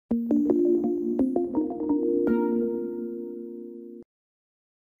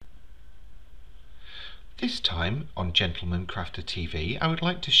This time on Gentleman Crafter TV, I would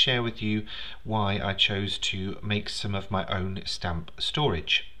like to share with you why I chose to make some of my own stamp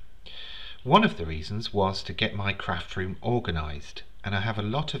storage. One of the reasons was to get my craft room organised, and I have a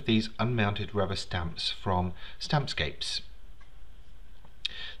lot of these unmounted rubber stamps from Stampscapes.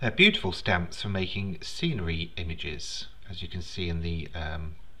 They're beautiful stamps for making scenery images, as you can see in the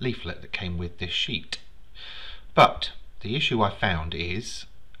leaflet that came with this sheet. But the issue I found is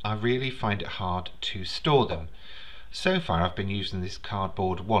I really find it hard to store them. So far I've been using this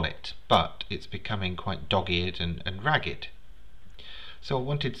cardboard wallet, but it's becoming quite dog-eared and ragged. So I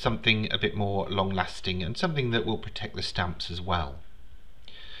wanted something a bit more long-lasting and something that will protect the stamps as well.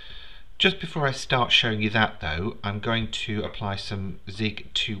 Just before I start showing you that though, I'm going to apply some Zig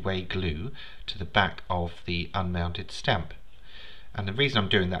two-way glue to the back of the unmounted stamp. And the reason I'm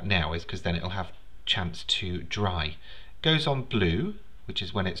doing that now is because then it'll have a chance to dry. It goes on blue, which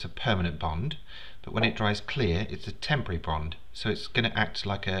is when it's a permanent bond, but when it dries clear it's a temporary bond, so it's going to act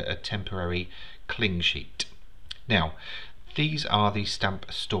like a temporary cling sheet. Now these are the stamp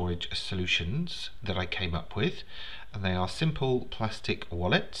storage solutions that I came up with, and they are simple plastic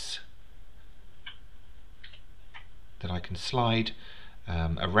wallets that I can slide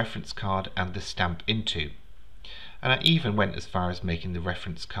a reference card and the stamp into, and I even went as far as making the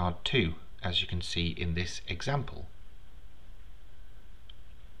reference card too, as you can see in this example.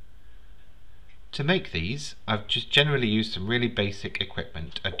 To make these, I've just generally used some really basic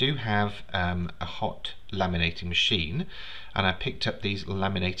equipment. I do have a hot laminating machine, and I picked up these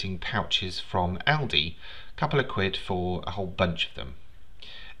laminating pouches from Aldi, a couple of quid for a whole bunch of them.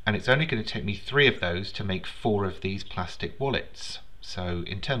 And it's only going to take me 3 of those to make 4 of these plastic wallets. So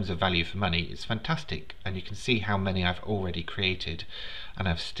in terms of value for money, it's fantastic, and you can see how many I've already created, and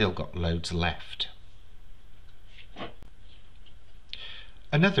I've still got loads left.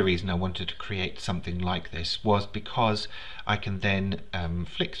 Another reason I wanted to create something like this was because I can then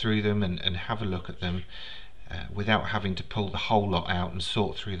flick through them and have a look at them without having to pull the whole lot out and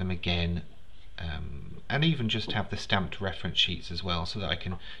sort through them again, and even just have the stamped reference sheets as well so that I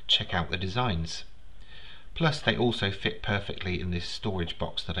can check out the designs. Plus they also fit perfectly in this storage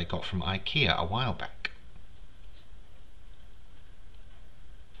box that I got from IKEA a while back.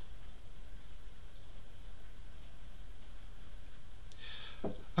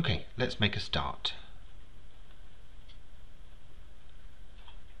 Okay, let's make a start.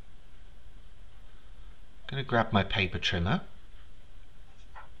 I'm going to grab my paper trimmer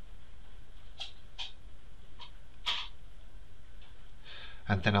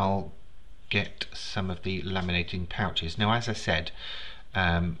and then I'll get some of the laminating pouches. Now, as I said,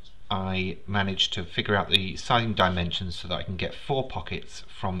 I managed to figure out the sizing dimensions so that I can get 4 pockets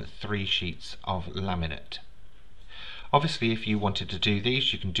from 3 sheets of laminate. Obviously, if you wanted to do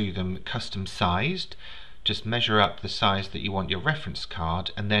these, you can do them custom sized. Just measure up the size that you want your reference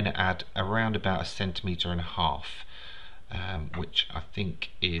card and then add around about 1.5 centimeters, which I think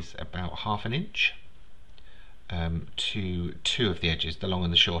is about 1/2 inch, to 2 of the edges, the long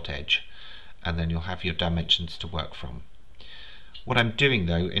and the short edge, and then you'll have your dimensions to work from. What I'm doing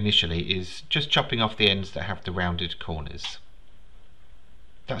though initially is just chopping off the ends that have the rounded corners.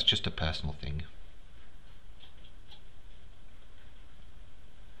 That's just a personal thing.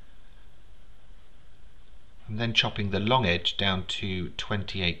 I'm then chopping the long edge down to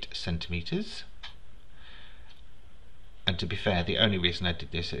 28 centimeters, and to be fair, the only reason I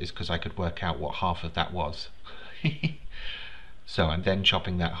did this is because I could work out what half of that was. So I'm then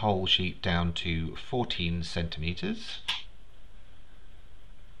chopping that whole sheet down to 14 centimeters,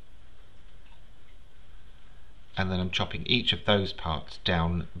 and then I'm chopping each of those parts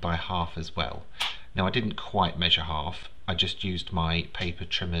down by half as well. Now I didn't quite measure half, I just used my paper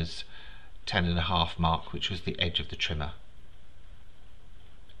trimmer's 10.5 mark, which was the edge of the trimmer.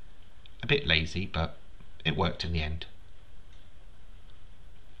 A bit lazy, but it worked in the end.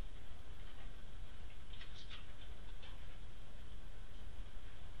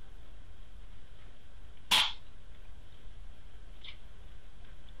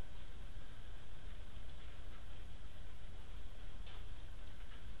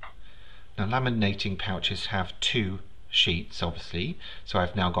 Now, laminating pouches have 2 sheets obviously, so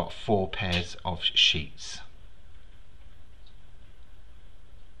I've now got 4 pairs of sheets.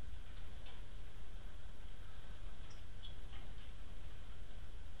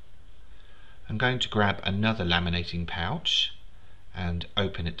 I'm going to grab another laminating pouch and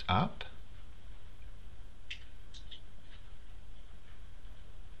open it up.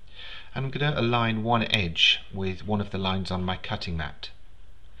 I'm going to align one edge with one of the lines on my cutting mat.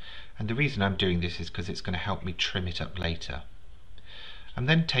 And the reason I'm doing this is because it's going to help me trim it up later. I'm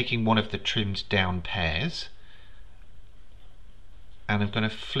then taking one of the trimmed down pairs and I'm going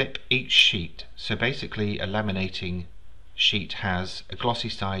to flip each sheet. So basically a laminating sheet has a glossy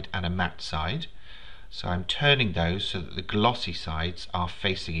side and a matte side. So I'm turning those so that the glossy sides are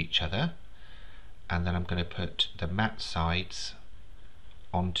facing each other, and then I'm going to put the matte sides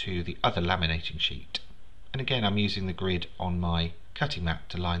onto the other laminating sheet. And again, I'm using the grid on my cutting mat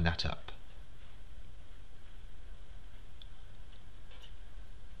to line that up.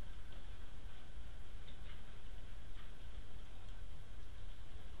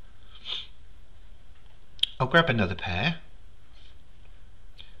 I'll grab another pair.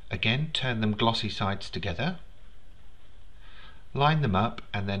 Again, turn them glossy sides together, line them up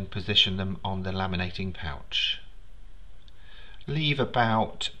and then position them on the laminating pouch. Leave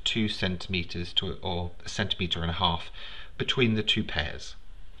about 2 centimeters or 1.5 centimeters between the two pairs.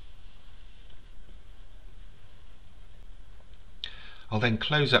 I'll then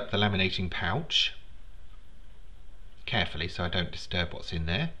close up the laminating pouch carefully so I don't disturb what's in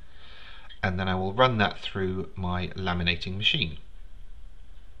there, and then I will run that through my laminating machine.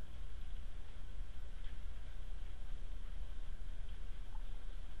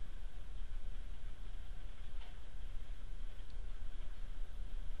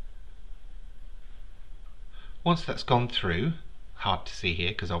 Once that's gone through, hard to see here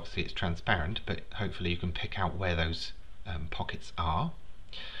because obviously it's transparent, but hopefully you can pick out where those pockets are.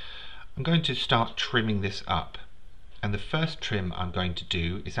 I'm going to start trimming this up, and the first trim I'm going to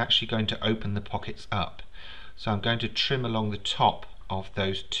do is actually going to open the pockets up. So I'm going to trim along the top of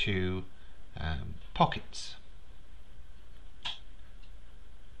those two pockets.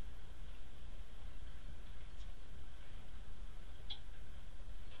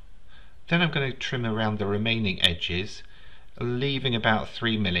 Then I'm going to trim around the remaining edges, leaving about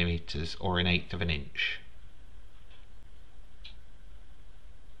 3 millimeters or 1/8 of an inch.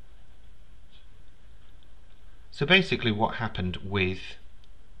 So basically what happened with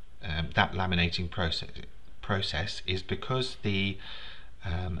that laminating process is because the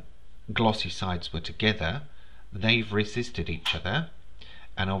glossy sides were together, they've resisted each other,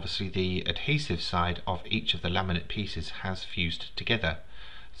 and obviously the adhesive side of each of the laminate pieces has fused together.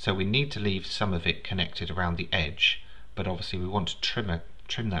 So we need to leave some of it connected around the edge, but obviously we want to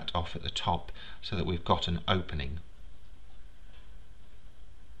trim that off at the top so that we've got an opening.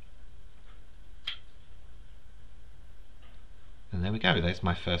 And there we go, there's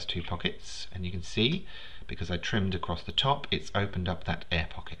my first two pockets, and you can see, because I trimmed across the top, it's opened up that air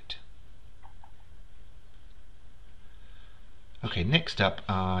pocket. Okay, next up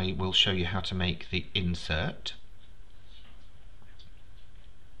I will show you how to make the insert.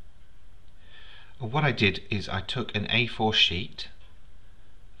 What I did is I took an A4 sheet,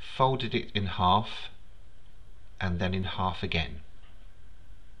 folded it in half, and then in half again.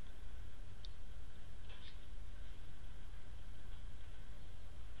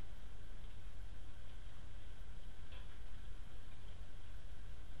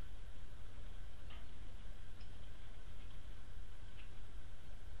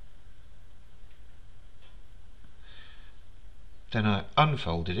 Then I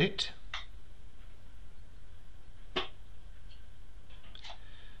unfolded it,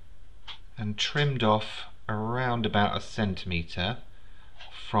 and trimmed off around about 1 centimeter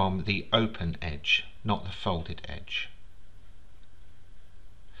from the open edge, not the folded edge.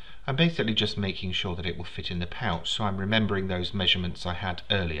 I'm basically just making sure that it will fit in the pouch, so I'm remembering those measurements I had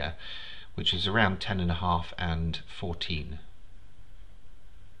earlier, which is around 10.5 and 14.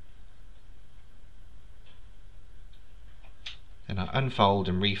 Then I unfold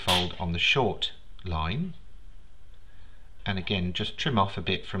and refold on the short line, and again just trim off a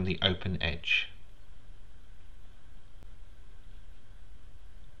bit from the open edge.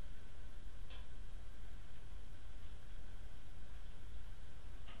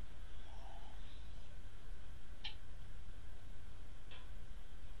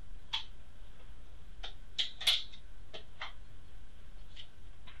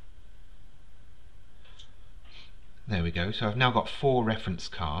 There we go, so I've now got 4 reference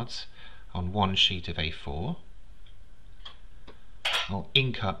cards on one sheet of A4. I'll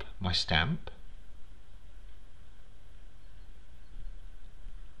ink up my stamp.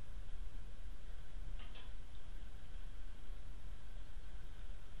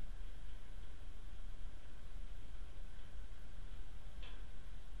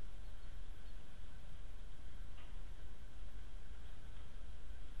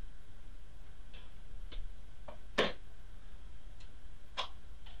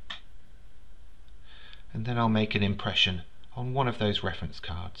 And then I'll make an impression on one of those reference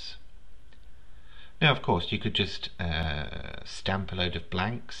cards. Now of course you could just stamp a load of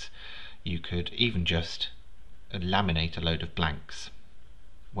blanks, you could even just laminate a load of blanks.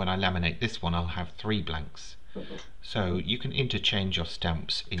 When I laminate this one I'll have 3 blanks. So you can interchange your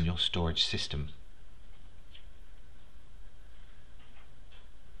stamps in your storage system.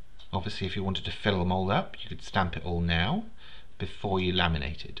 Obviously if you wanted to fill them all up you could stamp it all now before you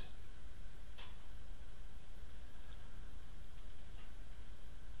laminated.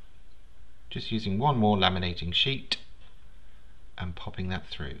 Just using one more laminating sheet and popping that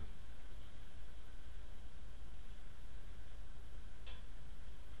through.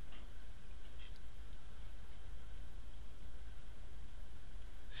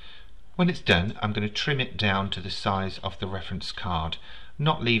 When it's done, I'm going to trim it down to the size of the reference card,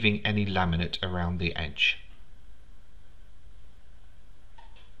 not leaving any laminate around the edge.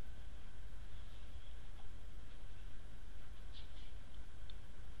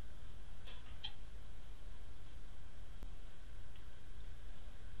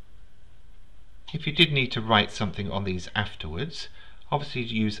 If you did need to write something on these afterwards, obviously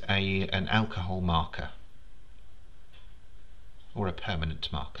use an alcohol marker or a permanent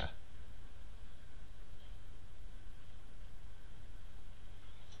marker.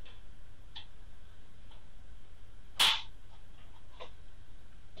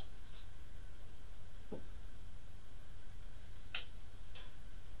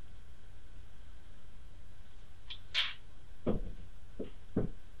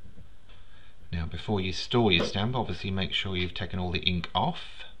 Now before you store your stamp, obviously make sure you've taken all the ink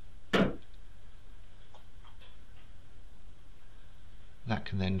off. That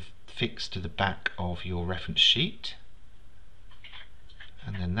can then fix to the back of your reference sheet,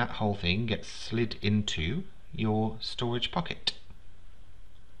 and then that whole thing gets slid into your storage pocket.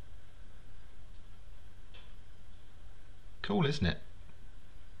 Cool, isn't it?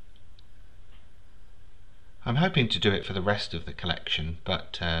 I'm hoping to do it for the rest of the collection,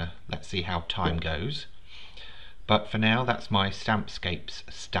 but let's see how time goes. But for now, that's my Stampscapes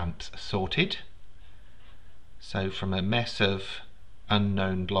stamps sorted. So from a mess of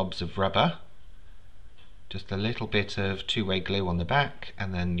unknown blobs of rubber, just a little bit of two-way glue on the back,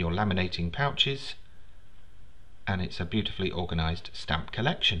 and then your laminating pouches, and it's a beautifully organised stamp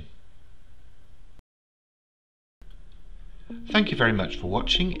collection. Thank you very much for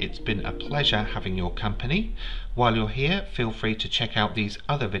watching. It's been a pleasure having your company. While you're here, feel free to check out these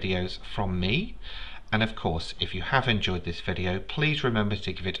other videos from me. And of course, if you have enjoyed this video, please remember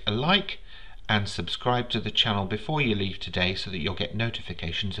to give it a like and subscribe to the channel before you leave today so that you'll get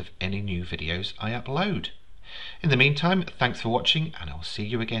notifications of any new videos I upload. In the meantime, thanks for watching, and I'll see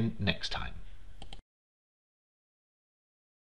you again next time.